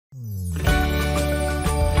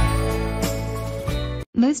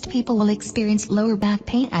Most people will experience lower back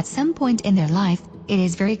pain at some point in their life. It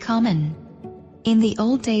is very common. In the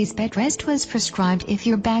old days, bed rest was prescribed if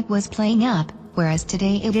your back was playing up, whereas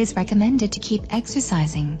today it is recommended to keep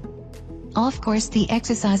exercising. Of course, the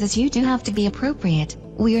exercises you do have to be appropriate.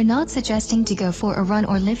 We are not suggesting to go for a run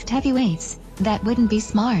or lift heavy weights. That wouldn't be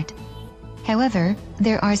smart. However,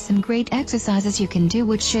 there are some great exercises you can do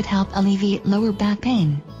which should help alleviate lower back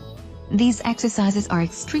pain. These exercises are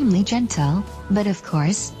extremely gentle, but of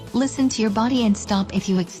course, listen to your body and stop if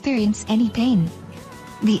you experience any pain.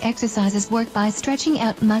 The exercises work by stretching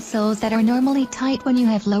out muscles that are normally tight when you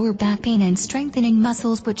have lower back pain and strengthening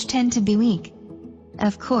muscles which tend to be weak.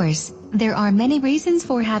 Of course, there are many reasons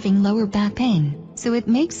for having lower back pain, so it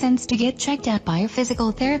makes sense to get checked out by a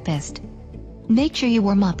physical therapist. Make sure you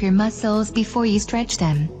warm up your muscles before you stretch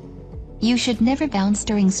them. You should never bounce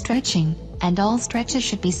during stretching, and all stretches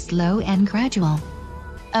should be slow and gradual.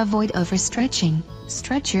 Avoid overstretching.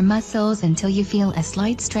 Stretch your muscles until you feel a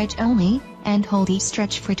slight stretch only, and hold each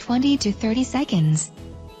stretch for 20 to 30 seconds.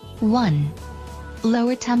 1.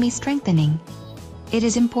 Lower tummy strengthening. It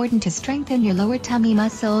is important to strengthen your lower tummy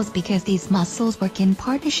muscles because these muscles work in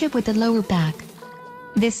partnership with the lower back.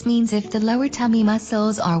 This means if the lower tummy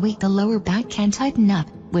muscles are weak, the lower back can tighten up,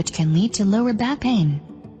 which can lead to lower back pain.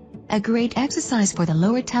 A great exercise for the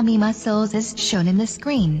lower tummy muscles is shown in the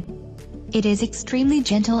screen. It is extremely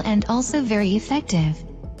gentle and also very effective.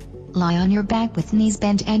 Lie on your back with knees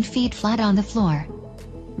bent and feet flat on the floor.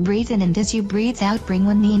 Breathe in, and as you breathe out, bring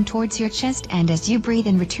one knee in towards your chest, and as you breathe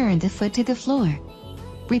in, return the foot to the floor.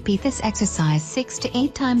 Repeat this exercise 6 to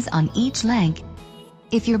 8 times on each leg.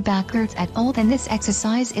 If your back hurts at all, then this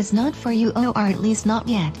exercise is not for you, or at least not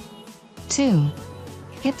yet. 2.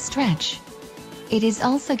 Hip stretch. It is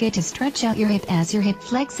also good to stretch out your hip, as your hip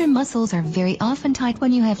flexor muscles are very often tight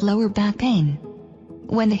when you have lower back pain.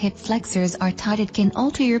 When the hip flexors are tight, it can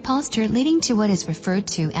alter your posture, leading to what is referred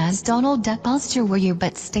to as Donald Duck posture, where your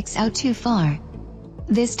butt sticks out too far.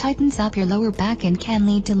 This tightens up your lower back and can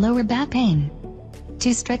lead to lower back pain.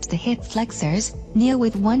 To stretch the hip flexors, kneel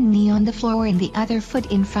with one knee on the floor and the other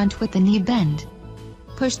foot in front with the knee bend.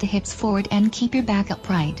 Push the hips forward and keep your back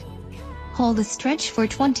upright. Hold the stretch for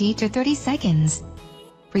 20 to 30 seconds.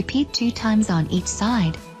 Repeat 2 times on each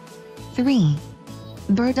side. 3.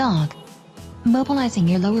 Bird dog. Mobilizing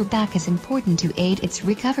your lower back is important to aid its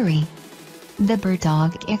recovery. The bird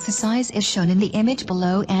dog exercise is shown in the image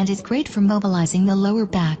below and is great for mobilizing the lower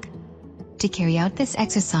back. To carry out this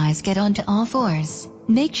exercise, get onto all fours.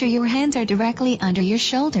 Make sure your hands are directly under your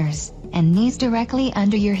shoulders, and knees directly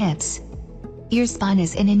under your hips. Your spine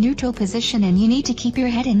is in a neutral position and you need to keep your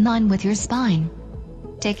head in line with your spine.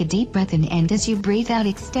 Take a deep breath in, and as you breathe out,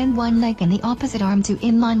 extend one leg and the opposite arm to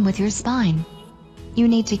in line with your spine. You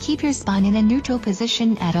need to keep your spine in a neutral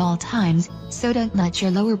position at all times, so don't let your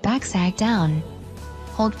lower back sag down.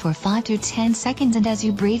 Hold for 5 to 10 seconds, and as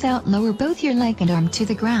you breathe out, lower both your leg and arm to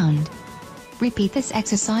the ground. Repeat this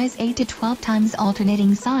exercise 8 to 12 times,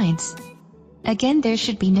 alternating sides. Again, there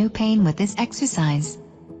should be no pain with this exercise.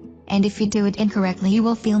 And if you do it incorrectly, you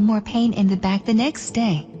will feel more pain in the back the next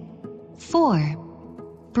day. 4.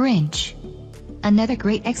 Bridge. Another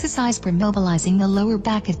great exercise for mobilizing the lower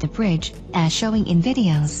back is the bridge, as showing in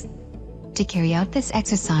videos. To carry out this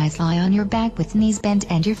exercise, lie on your back with knees bent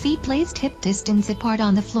and your feet placed hip distance apart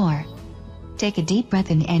on the floor. Take a deep breath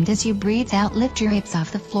in, and as you breathe out, lift your hips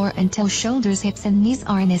off the floor until shoulders, hips and knees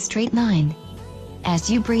are in a straight line. As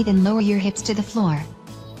you breathe in, lower your hips to the floor.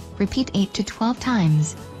 Repeat 8 to 12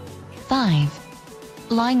 times. 5.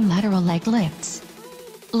 Lying lateral leg lifts.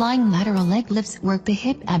 Lying lateral leg lifts work the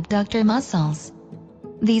hip abductor muscles.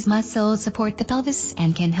 These muscles support the pelvis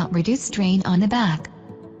and can help reduce strain on the back.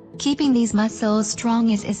 Keeping these muscles strong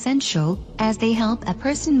is essential, as they help a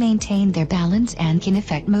person maintain their balance and can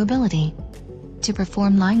affect mobility. To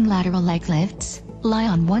perform lying lateral leg lifts, lie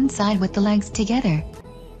on one side with the legs together.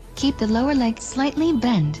 Keep the lower leg slightly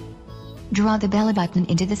bent. Draw the belly button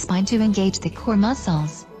into the spine to engage the core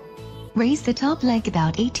muscles. Raise the top leg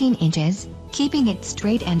about 18 inches, keeping it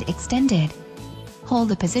straight and extended. Hold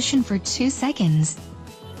the position for 2 seconds.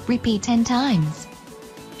 Repeat 10 times.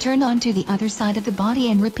 Turn onto the other side of the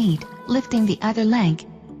body and repeat, lifting the other leg.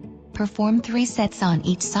 Perform 3 sets on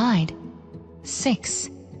each side. 6.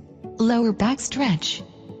 Lower back stretch.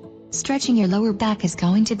 Stretching your lower back is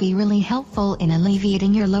going to be really helpful in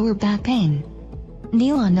alleviating your lower back pain.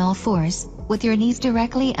 Kneel on all fours, with your knees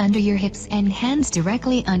directly under your hips and hands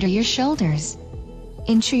directly under your shoulders.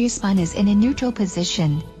 Ensure your spine is in a neutral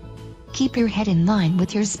position. Keep your head in line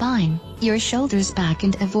with your spine, your shoulders back,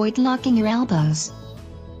 and avoid locking your elbows.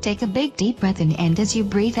 Take a big deep breath in, and as you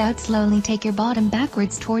breathe out, slowly take your bottom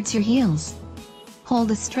backwards towards your heels. Hold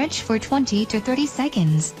the stretch for 20 to 30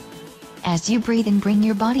 seconds. As you breathe in, bring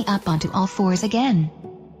your body up onto all fours again.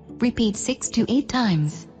 Repeat 6 to 8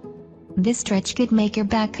 times. This stretch could make your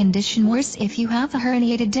back condition worse if you have a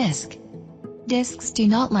herniated disc. Discs do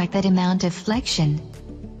not like that amount of flexion.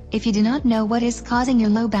 If you do not know what is causing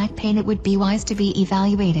your low back pain, it would be wise to be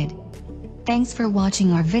evaluated. Thanks for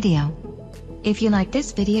watching our video. If you like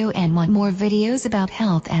this video and want more videos about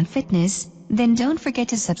health and fitness, then don't forget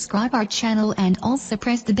to subscribe our channel and also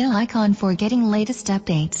press the bell icon for getting latest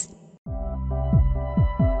updates.